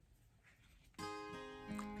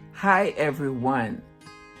Hi everyone,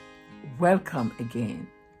 welcome again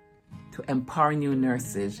to Empowering New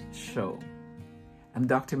Nurses show. I'm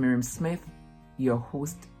Dr. Miriam Smith, your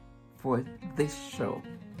host for this show.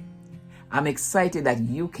 I'm excited that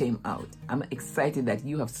you came out. I'm excited that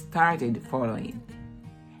you have started following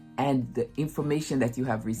and the information that you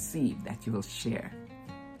have received that you will share.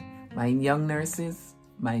 My young nurses,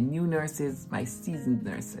 my new nurses, my seasoned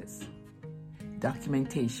nurses,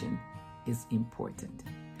 documentation is important.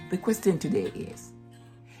 The question today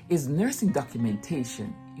is nursing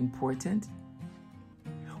documentation important?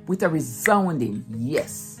 With a resounding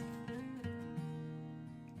yes,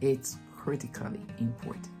 it's critically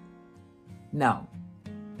important. Now,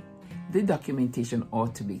 the documentation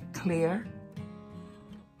ought to be clear,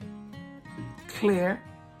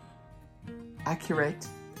 accurate,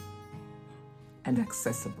 and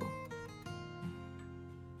accessible.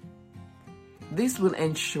 This will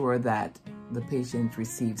ensure that the patient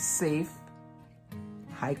receives safe,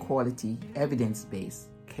 high-quality, evidence-based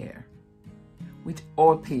care, which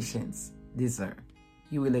all patients deserve.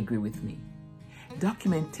 You will agree with me.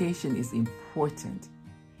 Documentation is important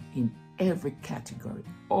in every category,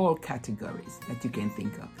 all categories that you can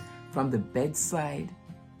think of, from the bedside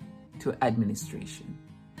to administration.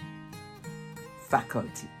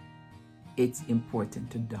 Faculty, it's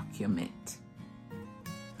important to document.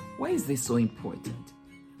 Why is this so important?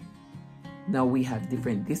 Now we have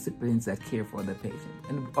different disciplines that care for the patient,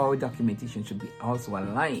 and our documentation should be also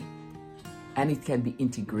aligned, and it can be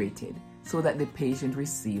integrated so that the patient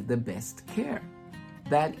receives the best care.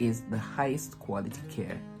 That is the highest quality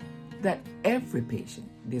care that every patient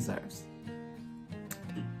deserves.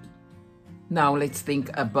 Now let's think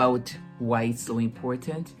about why it's so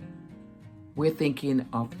important. We're thinking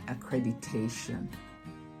of accreditation.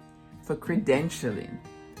 For credentialing,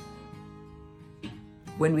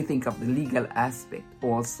 when we think of the legal aspect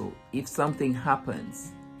also, if something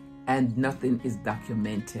happens and nothing is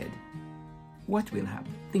documented, what will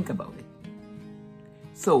happen? Think about it.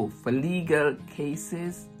 So for legal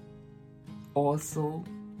cases, also,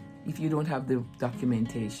 if you don't have the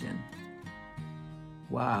documentation,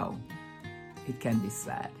 wow, it can be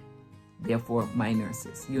sad. Therefore, my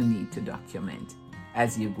nurses, you need to document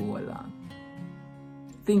as you go along.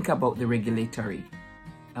 Think about the regulatory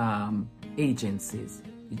agencies,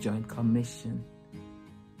 the Joint Commission,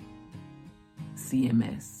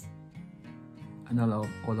 CMS, and all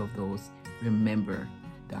of those. Remember,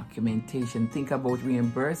 documentation. Think about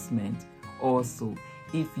reimbursement also.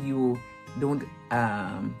 If you don't,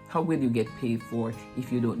 how will you get paid for if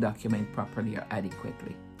you don't document properly or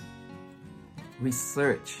adequately?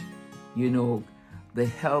 Research. The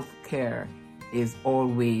healthcare is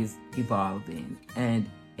always evolving and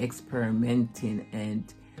experimenting,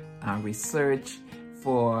 and research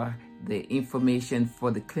for the information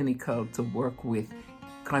for the clinical to work with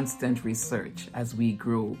constant research as we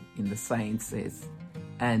grow in the sciences,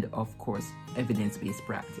 and of course evidence-based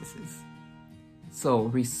practices. So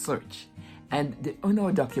research, and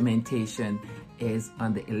our documentation is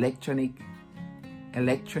on the electronic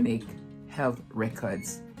health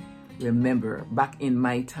records. Remember, back in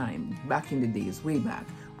my time, back in the days, way back,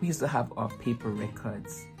 we used to have our paper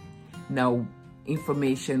records. Now,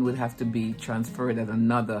 information would have to be transferred at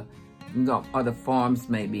other forms,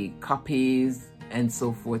 maybe copies and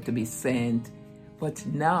so forth, to be sent. But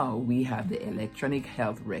now we have the electronic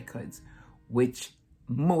health records, which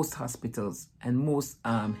most hospitals and most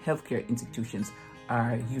healthcare institutions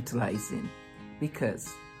are utilizing,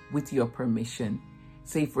 because with your permission,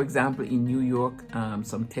 say for example in New York,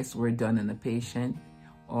 some tests were done on a patient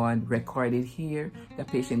or recorded here. The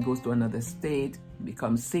patient goes to another state,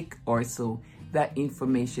 becomes sick or so, that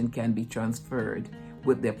information can be transferred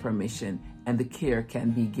with their permission, and the care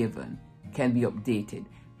can be given, can be updated.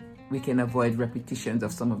 We can avoid repetitions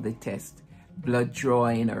of some of the tests, blood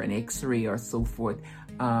drawing or an x-ray or so forth,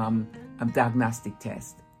 a diagnostic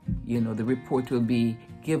test. The report will be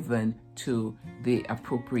given to the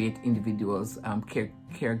appropriate individuals,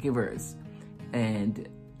 caregivers, and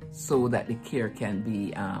so that the care can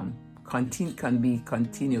be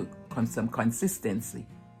continued, some consistency,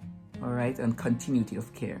 all right, and continuity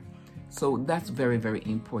of care. So that's very, very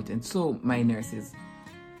important. So my nurses,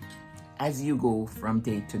 as you go from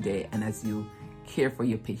day to day and as you care for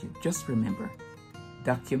your patient, just remember,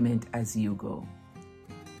 document as you go.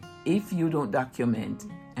 If you don't document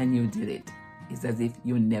and you did it, it's as if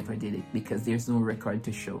you never did it, because there's no record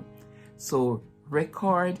to show. So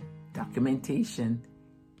record documentation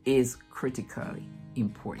is critically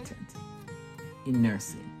important in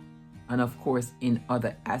nursing, and of course in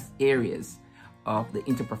other areas of the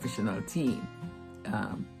interprofessional team.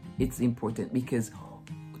 It's important because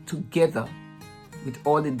together with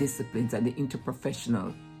all the disciplines and the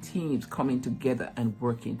interprofessional teams coming together and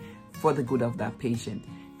working for the good of that patient,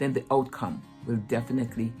 then the outcome will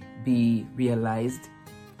definitely be realized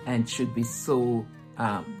and should be so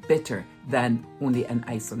better than only an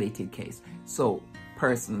isolated case. So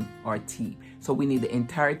person or team. So we need the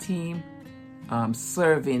entire team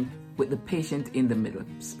serving with the patient in the middle,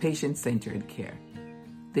 patient-centered care.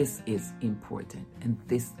 This is important and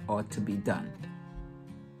this ought to be done.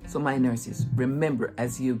 So my nurses, remember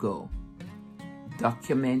as you go,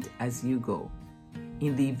 document as you go.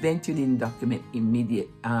 In the event you didn't document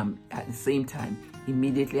at the same time,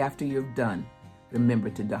 immediately after you've done, remember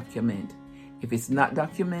to document. If it's not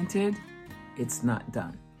documented, it's not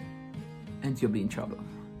done, and you'll be in trouble.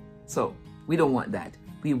 So we don't want that.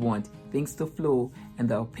 We want things to flow,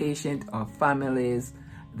 and our patient, our families,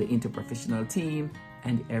 the interprofessional team,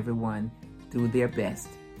 and everyone do their best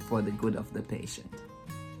for the good of the patient.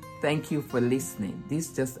 Thank you for listening.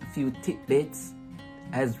 These just a few tidbits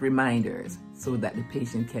as reminders so that the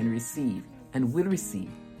patient can receive and will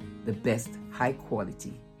receive the best high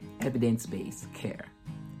quality evidence-based care.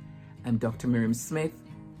 I'm Dr. Miriam Smith,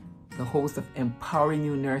 the host of Empowering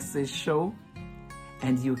You Nurses show,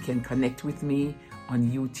 and you can connect with me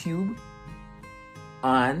on YouTube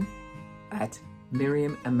at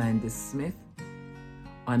Miriam Amanda Smith,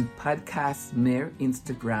 on Podcast Mir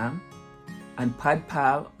Instagram, on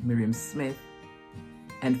PodPal Miriam Smith,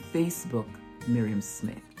 and Facebook Miriam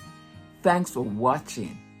Smith. Thanks for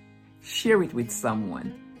watching. Share it with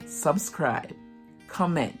someone. Subscribe,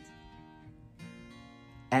 comment.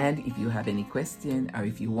 And if you have any question or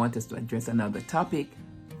if you want us to address another topic,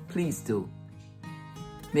 please do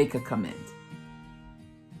make a comment.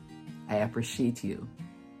 I appreciate you.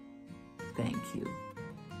 Thank you.